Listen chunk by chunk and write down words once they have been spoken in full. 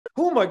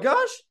Oh my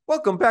gosh,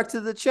 welcome back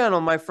to the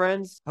channel, my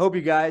friends. I hope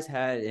you guys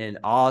had an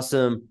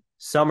awesome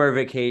summer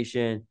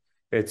vacation.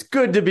 It's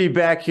good to be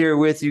back here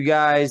with you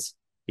guys,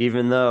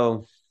 even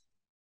though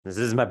this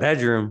is my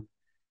bedroom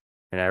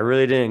and I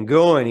really didn't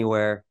go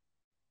anywhere.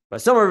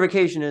 But summer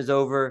vacation is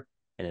over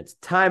and it's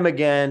time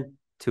again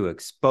to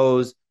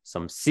expose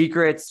some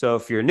secrets. So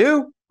if you're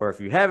new or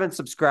if you haven't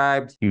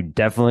subscribed, you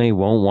definitely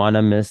won't want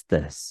to miss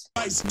this.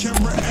 Lights,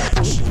 camera,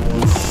 action.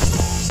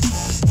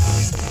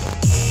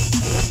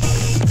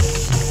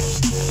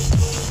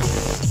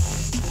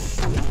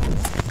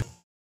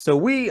 So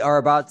we are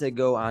about to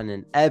go on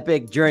an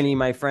epic journey,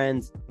 my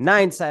friends.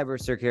 9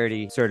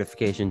 cybersecurity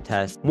certification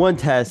tests, 1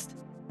 test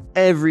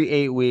every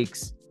 8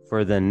 weeks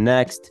for the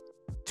next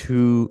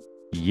 2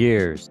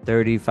 years,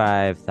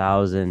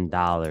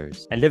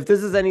 $35,000. And if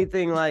this is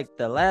anything like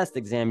the last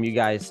exam you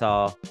guys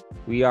saw,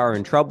 we are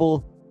in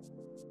trouble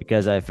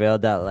because I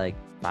failed that like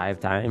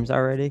 5 times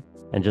already.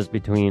 And just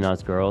between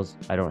us girls,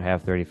 I don't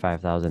have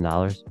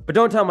 $35,000. But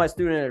don't tell my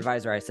student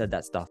advisor I said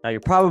that stuff. Now you're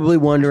probably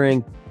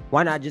wondering,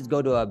 why not just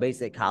go to a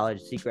basic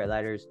college, Secret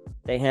Letters?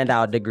 They hand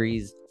out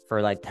degrees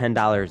for like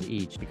 $10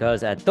 each,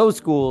 because at those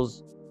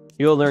schools,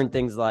 you'll learn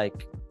things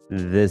like,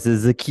 this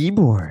is a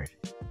keyboard,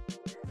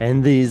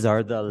 and these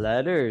are the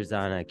letters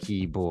on a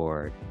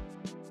keyboard.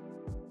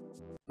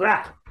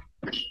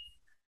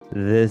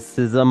 This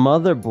is a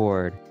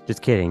motherboard.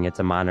 Just kidding, it's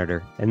a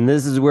monitor. And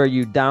this is where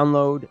you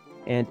download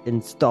and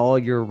install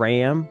your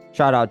RAM.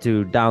 Shout out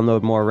to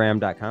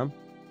downloadmoreram.com.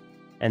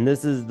 And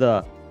this is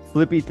the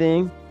flippy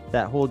thing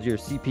that holds your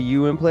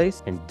CPU in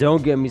place. And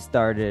don't get me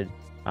started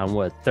on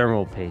what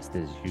thermal paste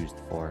is used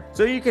for.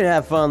 So you can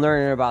have fun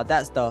learning about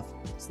that stuff,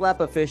 slap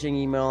a phishing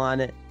email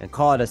on it and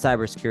call it a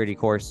cybersecurity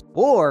course.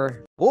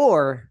 Or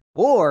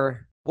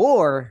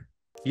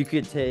you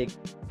could take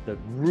the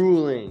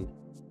grueling,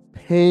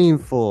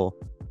 painful,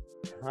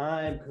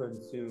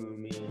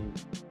 time-consuming,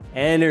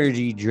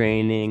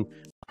 energy-draining,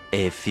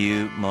 a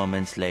few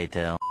moments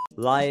later,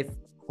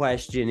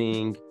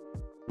 life-questioning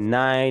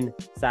 9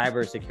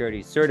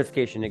 cybersecurity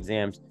certification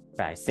exams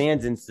by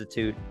SANS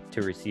Institute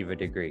to receive a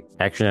degree.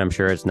 Actually, I'm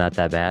sure it's not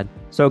that bad.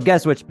 So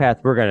guess which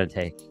path we're gonna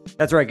take.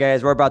 That's right,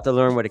 guys. We're about to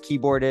learn what a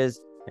keyboard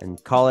is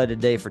and call it a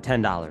day for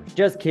 $10.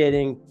 Just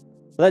kidding.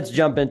 Let's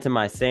jump into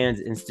my SANS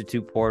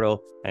Institute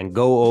portal and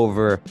go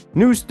over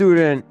new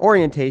student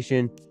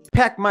orientation.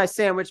 Pack my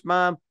sandwich,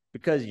 mom,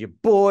 because your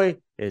boy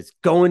is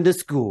going to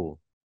school.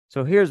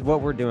 So here's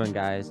what we're doing,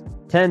 guys.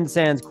 10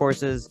 SANS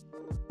courses,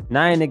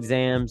 9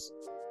 exams,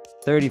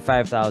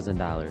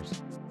 $35,000.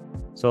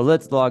 So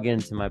let's log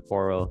into my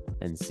portal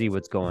and see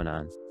what's going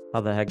on.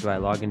 How the heck do I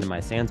log into my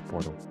SANS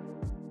portal?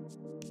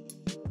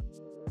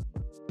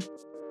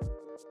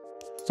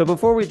 So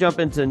before we jump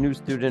into new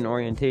student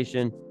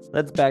orientation,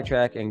 let's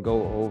backtrack and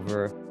go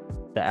over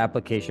the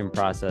application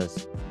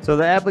process. So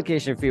the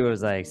application fee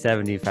was like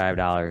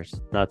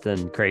 $75,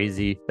 nothing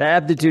crazy. The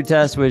aptitude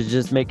test was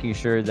just making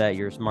sure that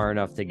you're smart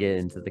enough to get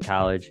into the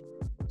college.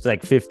 It's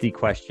like 50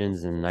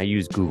 questions and I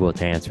used Google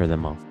to answer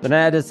them all. Then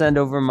I had to send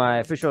over my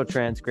official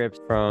transcripts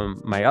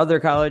from my other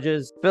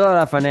colleges, fill out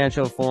a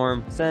financial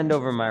form, send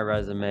over my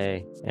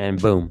resume,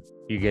 and boom,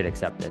 you get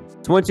accepted.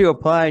 So once you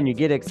apply and you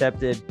get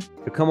accepted,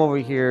 you come over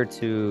here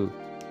to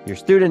your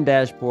student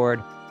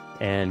dashboard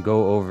and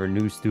go over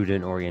new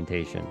student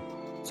orientation.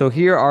 So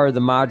here are the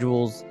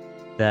modules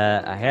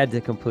that I had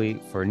to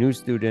complete for new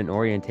student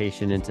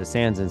orientation into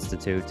SANS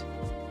Institute.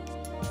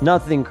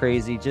 Nothing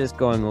crazy, just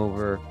going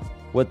over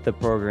what the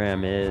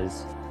program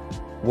is,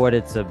 what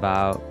it's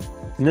about.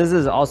 And this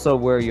is also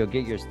where you'll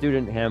get your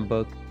student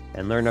handbook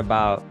and learn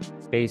about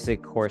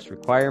basic course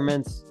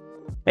requirements.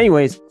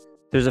 Anyways,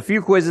 there's a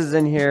few quizzes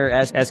in here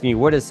asking you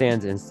what is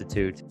SANS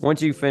Institute.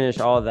 Once you finish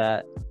all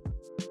that,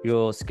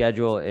 you'll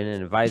schedule an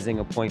advising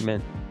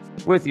appointment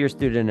with your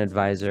student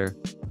advisor.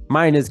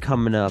 Mine is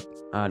coming up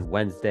on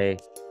Wednesday,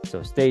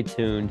 so stay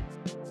tuned.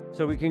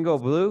 So we can go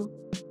blue,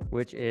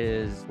 which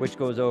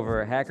goes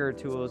over hacker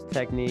tools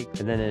technique,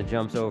 and then it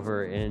jumps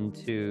over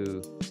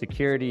into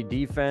security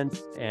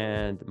defense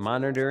and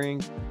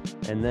monitoring,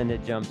 and then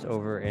it jumps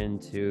over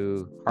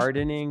into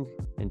hardening,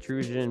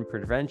 intrusion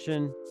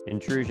prevention,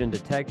 intrusion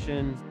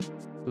detection,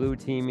 blue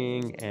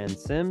teaming, and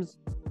SIMs.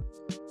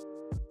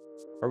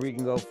 Or we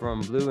can go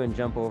from blue and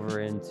jump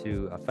over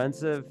into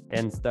offensive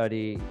and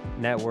study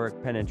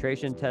network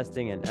penetration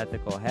testing and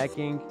ethical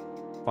hacking,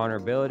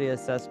 vulnerability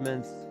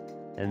assessments,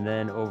 and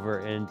then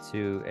over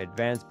into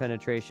advanced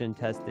penetration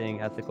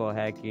testing, ethical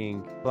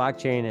hacking,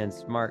 blockchain and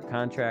smart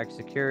contract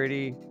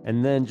security,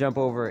 and then jump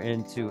over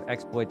into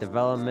exploit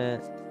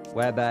development,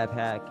 web app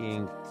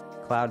hacking,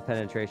 cloud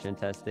penetration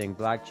testing,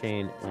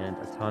 blockchain, and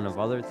a ton of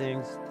other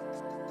things.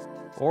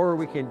 Or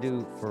we can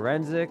do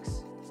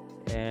forensics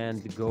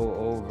and go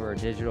over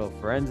digital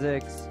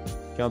forensics,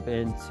 jump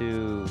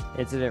into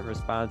incident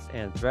response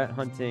and threat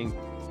hunting,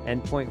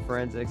 endpoint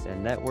forensics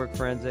and network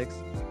forensics,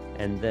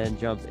 and then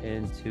jump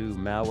into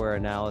malware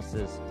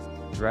analysis,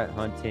 threat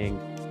hunting,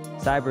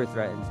 cyber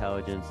threat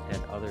intelligence,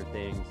 and other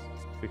things.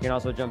 We can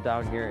also jump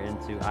down here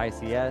into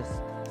ICS,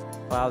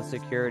 Cloud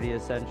Security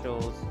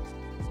Essentials,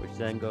 which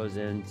then goes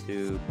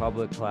into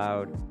public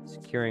cloud,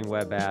 securing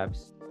web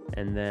apps,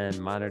 and then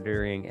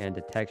monitoring and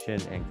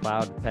detection and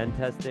cloud pen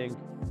testing.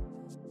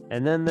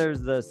 And then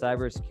there's the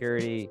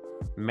cybersecurity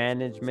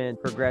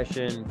management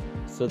progression.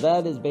 So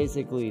that is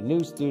basically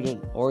new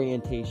student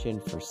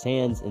orientation for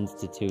SANS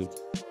Institute.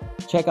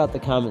 Check out the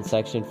comment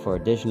section for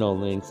additional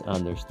links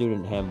on their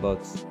student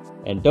handbooks.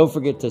 And don't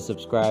forget to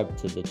subscribe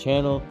to the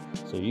channel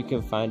so you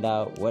can find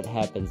out what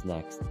happens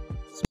next.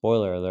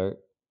 Spoiler alert,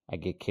 I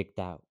get kicked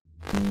out.